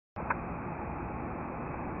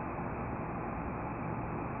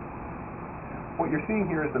what you're seeing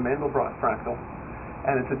here is the Mandelbrot Fractal,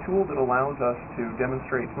 and it's a tool that allows us to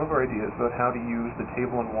demonstrate some of our ideas about how to use the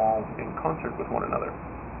table and wall in concert with one another.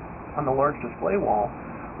 On the large display wall,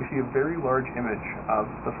 we see a very large image of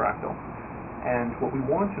the fractal, and what we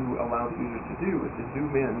want to allow the users to do is to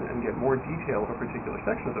zoom in and get more detail of a particular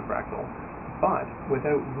section of the fractal, but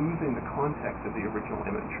without losing the context of the original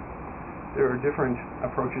image. There are different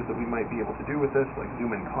approaches that we might be able to do with this, like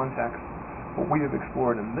zoom in context. What we have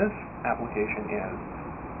explored in this application is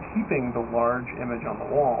keeping the large image on the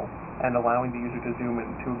wall and allowing the user to zoom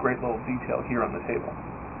into a great level of detail here on the table.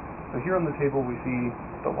 So here on the table we see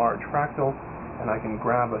the large fractal, and I can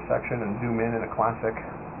grab a section and zoom in a classic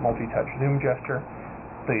multi-touch zoom gesture.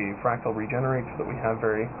 The fractal regenerates so that we have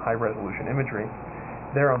very high-resolution imagery.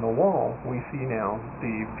 There on the wall we see now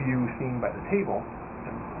the view seen by the table,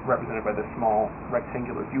 represented by this small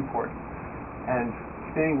rectangular viewport. And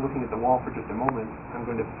staying looking at the wall for just a moment, I'm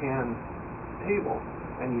going to pan the table,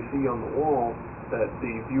 and you see on the wall that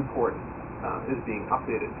the viewport is being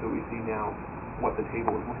updated, so we see now what the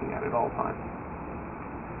table is looking at all times.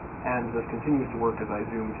 And this continues to work as I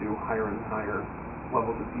zoom to higher and higher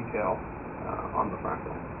levels of detail on the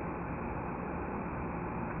fractal.